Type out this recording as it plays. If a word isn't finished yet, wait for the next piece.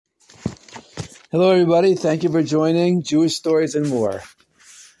Hello, everybody. Thank you for joining Jewish Stories and More.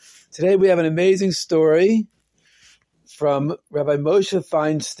 Today we have an amazing story from Rabbi Moshe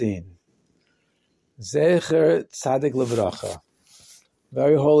Feinstein, Zecher Tzadik Livracha,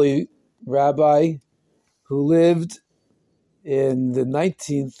 very holy rabbi who lived in the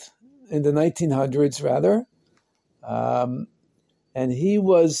 1900s rather, and he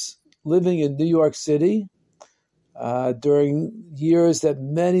was living in New York City during years that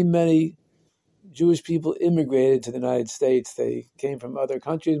many Jewish people immigrated to the United States. They came from other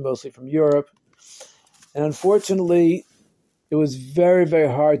countries, mostly from Europe. And unfortunately, it was very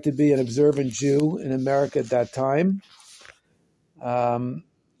hard to be an observant Jew in America at that time.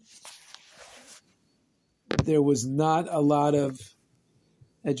 There was not a lot of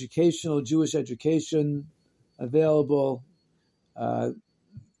Jewish education available for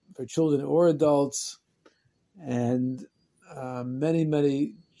children or adults. And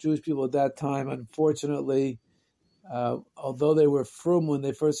many Jewish people at that time, unfortunately, although they were frum when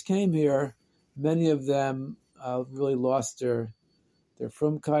they first came here, many of them really lost their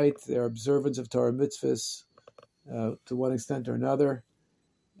frumkeit, their observance of Torah mitzvahs to one extent or another.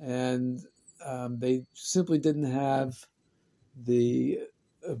 And they simply didn't have the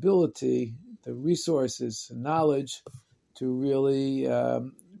ability, the resources, and knowledge to really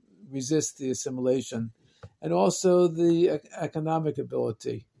resist the assimilation, and also the economic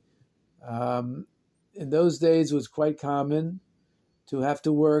ability. In those days, it was quite common to have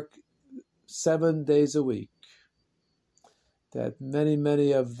to work 7 days a week. That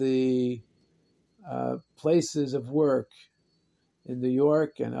many of the places of work in New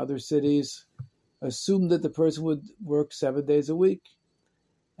York and other cities assumed that the person would work 7 days a week.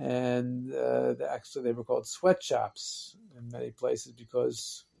 And actually they were called sweatshops in many places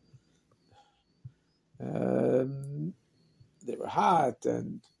because they were hot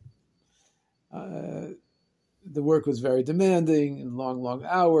and the work was very demanding and long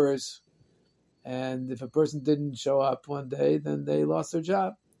hours. And if a person didn't show up one day, then they lost their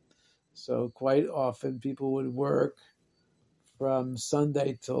job. So quite often people would work from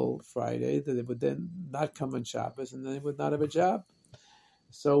Sunday till Friday, that they would then not come on Shabbos, and then they would not have a job.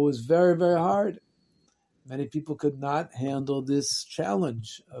 So it was very hard. Many people could not handle this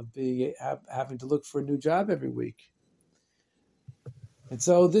challenge of having to look for a new job every week. And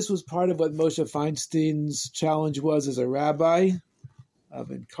so this was part of what Moshe Feinstein's challenge was as a rabbi,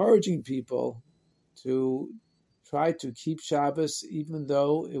 of encouraging people to try to keep Shabbos, even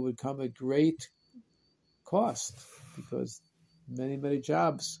though it would come at great cost, because many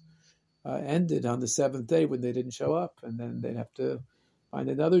jobs ended on the seventh day when they didn't show up, and then they'd have to find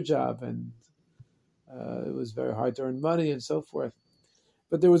another job, and it was very hard to earn money and so forth.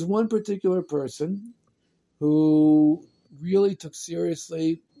 But there was one particular person who really took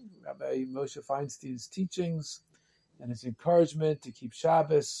seriously Rabbi Moshe Feinstein's teachings and his encouragement to keep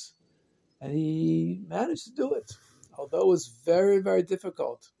Shabbos, and he managed to do it. Although it was very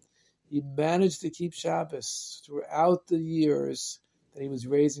difficult, he managed to keep Shabbos throughout the years that he was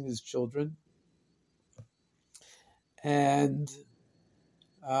raising his children. And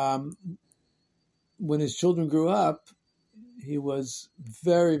when his children grew up, he was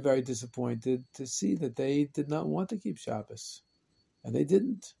very disappointed to see that they did not want to keep Shabbos. And they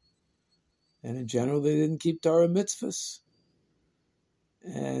didn't. And in general, they didn't keep Torah mitzvahs.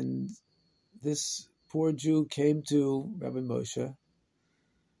 And this poor Jew came to Rabbi Moshe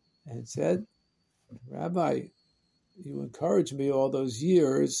and said, "Rabbi, you encouraged me all those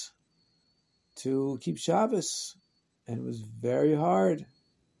years to keep Shabbos, and it was very hard,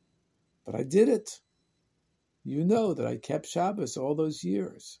 but I did it. You know that I kept Shabbos all those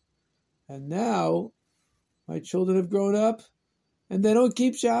years. And now my children have grown up and they don't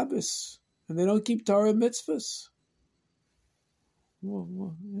keep Shabbos and they don't keep Torah mitzvahs.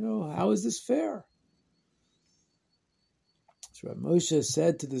 Well, how is this fair?" So Rabbi Moshe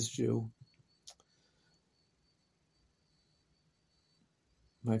said to this Jew,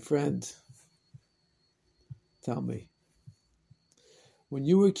 "My friend, tell me, when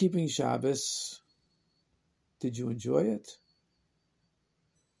you were keeping Shabbos, did you enjoy it?"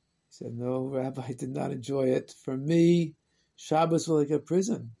 He said, "No, Rabbi, I did not enjoy it. For me, Shabbos was like a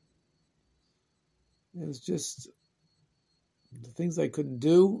prison. It was just the things I couldn't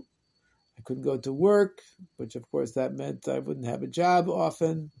do. I couldn't go to work, which of course that meant I wouldn't have a job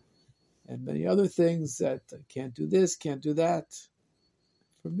often, and many other things that I can't do this, can't do that.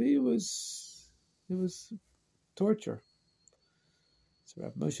 For me, it was torture." So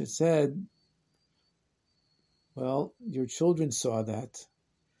Rabbi Moshe said, "Well, your children saw that.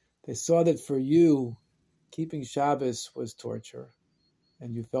 They saw that for you, keeping Shabbos was torture,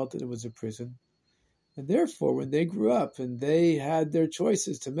 and you felt that it was a prison. And therefore, when they grew up and they had their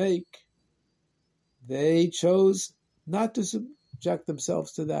choices to make, they chose not to subject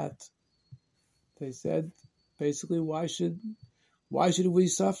themselves to that. They said, basically, why should we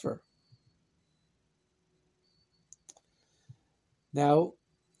suffer? Now,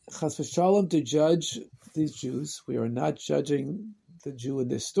 chas v'shalom, to judge these Jews, we are not judging the Jew in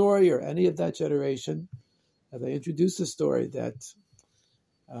this story or any of that generation. As I introduced the story, that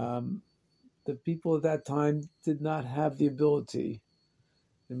the people at that time did not have the ability,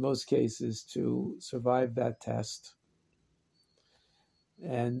 in most cases, to survive that test.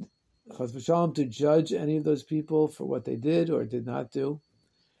 And chas v'shalom, to judge any of those people for what they did or did not do.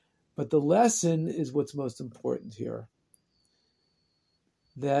 But the lesson is what's most important here.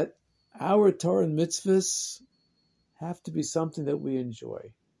 That our Torah and mitzvahs have to be something that we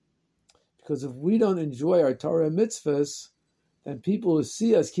enjoy. Because if we don't enjoy our Torah and mitzvahs, then people who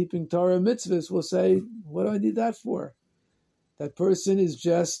see us keeping Torah and mitzvahs will say, what do I need that for? That person is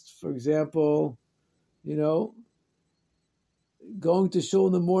just, for example, going to shul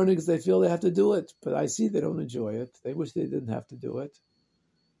in the morning because they feel they have to do it. But I see they don't enjoy it. They wish they didn't have to do it.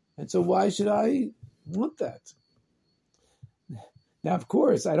 And so why should I want that? Now, of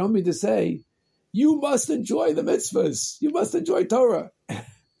course, I don't mean to say, you must enjoy the mitzvahs. You must enjoy Torah.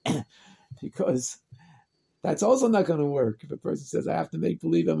 Because that's also not going to work if a person says, I have to make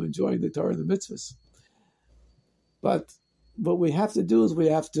believe I'm enjoying the Torah and the mitzvahs. But what we have to do is we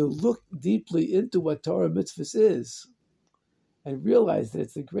have to look deeply into what Torah and mitzvahs is and realize that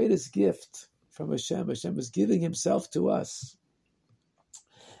it's the greatest gift from Hashem. Hashem is giving himself to us.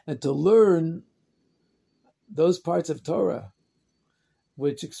 And to learn those parts of Torah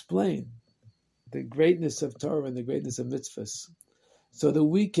which explain the greatness of Torah and the greatness of mitzvahs, so that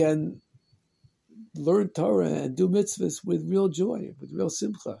we can learn Torah and do mitzvahs with real joy, with real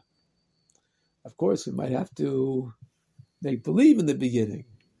simcha. Of course, we might have to make believe in the beginning,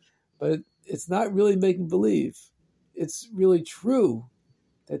 but it's not really making believe. It's really true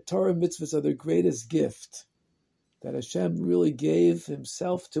that Torah and mitzvahs are the greatest gift, that Hashem really gave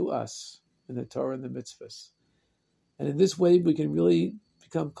himself to us in the Torah and the mitzvahs. And in this way, we can really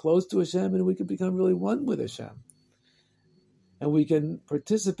become close to Hashem, and we can become really one with Hashem. And we can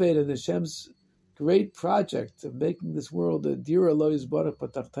participate in Hashem's great project of making this world a dira lo yizbarach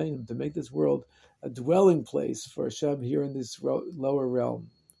b'tachteinim, to make this world a dwelling place for Hashem here in this lower realm.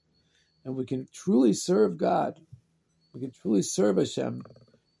 And we can truly serve God. We can truly serve Hashem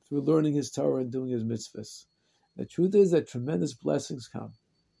through learning His Torah and doing His mitzvahs. The truth is that tremendous blessings come.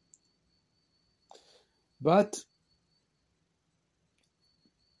 But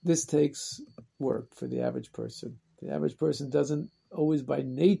this takes work for the average person. The average person doesn't always by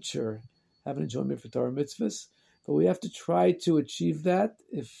nature have an enjoyment for Torah mitzvahs, but we have to try to achieve that.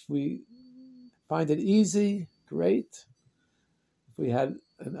 If we find it easy, great. If we had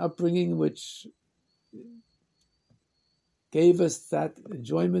an upbringing which gave us that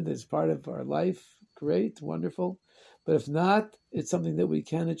enjoyment as part of our life, great, wonderful. But if not, it's something that we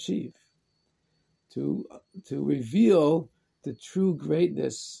can achieve to reveal the true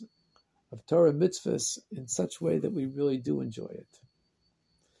greatness of Torah mitzvahs in such a way that we really do enjoy it.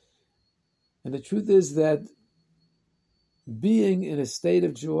 And the truth is that being in a state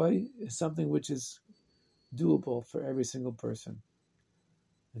of joy is something which is doable for every single person.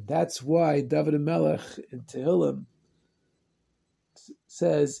 And that's why David HaMelech in Tehillim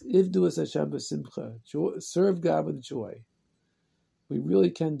says, Ivdu es Hashem b'simcha, serve God with joy. We really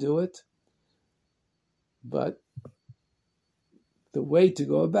can do it, but the way to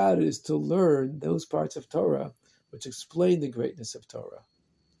go about it is to learn those parts of Torah which explain the greatness of Torah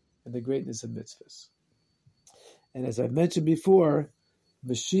and the greatness of mitzvahs. And as I've mentioned before,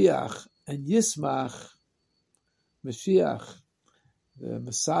 Mashiach and Yismach, Mashiach, the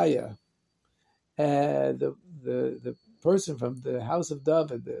Messiah, and the person from the house of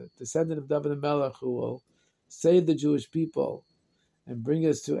David, the descendant of David HaMelech, who will save the Jewish people and bring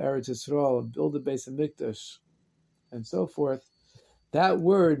us to Eretz Yisrael and build the Beis HaMikdash and so forth. That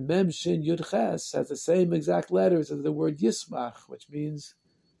word, Mem Shin Yud Ches, has the same exact letters as the word Yismach, which means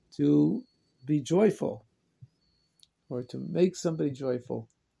to be joyful or to make somebody joyful.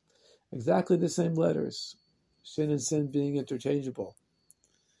 Exactly the same letters, Shin and Sin being interchangeable,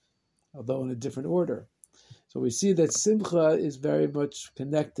 although in a different order. So we see that Simcha is very much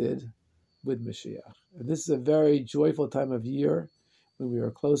connected with Mashiach. And this is a very joyful time of year when we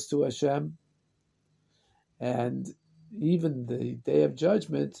are close to Hashem. And even the Day of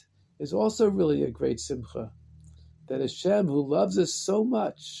Judgment is also really a great Simcha. That Hashem, who loves us so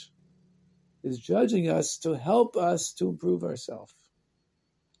much, is judging us to help us to improve ourselves.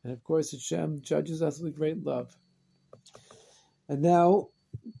 And of course, Hashem judges us with great love. And now,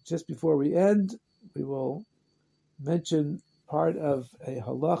 just before we end, we will mention part of a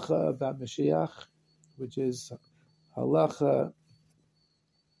halacha about Mashiach, which is halacha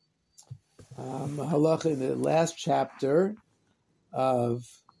in the last chapter of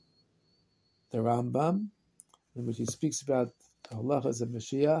the Rambam, in which he speaks about the halachas of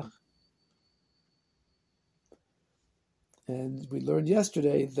Mashiach. And we learned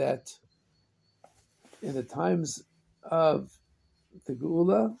yesterday that in the times of the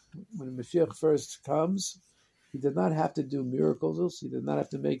Geula, when Mashiach first comes, he did not have to do miracles. He did not have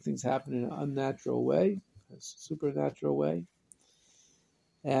to make things happen in an unnatural way, a supernatural way.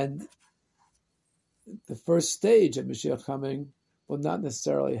 And the first stage of Mashiach coming will not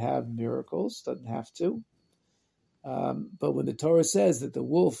necessarily have miracles, doesn't have to. But when the Torah says that the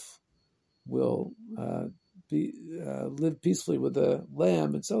wolf will live peacefully with the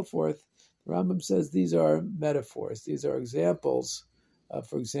lamb and so forth, the Rambam says these are metaphors. These are examples.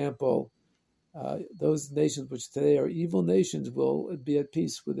 For example, those nations which today are evil nations will be at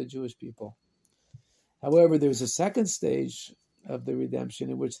peace with the Jewish people. However, there's a second stage of the redemption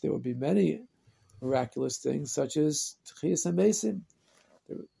in which there will be many miraculous things, such as Tchias HaMesim,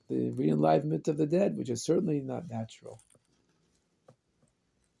 the re-enlivenment of the dead, which is certainly not natural.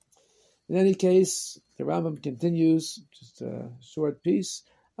 In any case, the Rambam continues, just a short piece.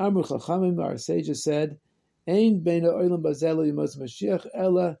 Amru Chachamim, our sages said, Ein beina olam bazelu yemos Mashiach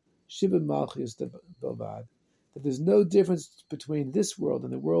ela shivim malchus bilvad. That there's no difference between this world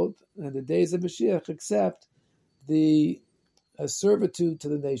and the days of Mashiach except the servitude to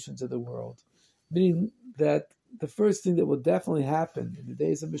the nations of the world. Meaning that the first thing that will definitely happen in the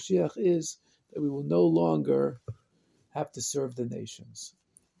days of Mashiach is that we will no longer have to serve the nations,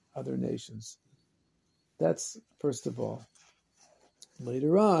 other nations. That's first of all.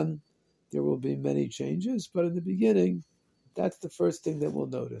 Later on, there will be many changes, but in the beginning, that's the first thing that we'll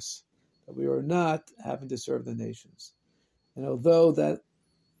notice, that we are not having to serve the nations. And although that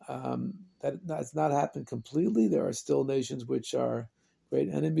has not happened completely, there are still nations which are great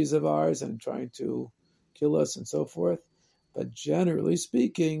enemies of ours and trying to kill us and so forth. But generally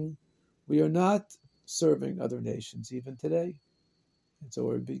speaking, we are not serving other nations even today. And so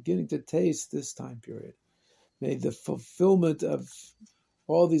we're beginning to taste this time period. May the fulfillment of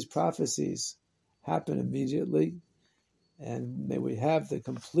all these prophecies happen immediately, and may we have the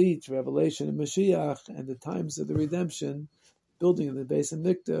complete revelation of Mashiach and the times of the redemption, building of the Beis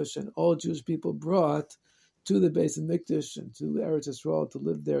HaMikdash, and all Jewish people brought to the Beis HaMikdash and to Eretz Yisrael to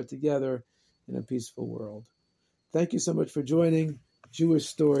live there together in a peaceful world. Thank you so much for joining Jewish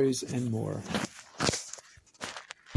Stories and More.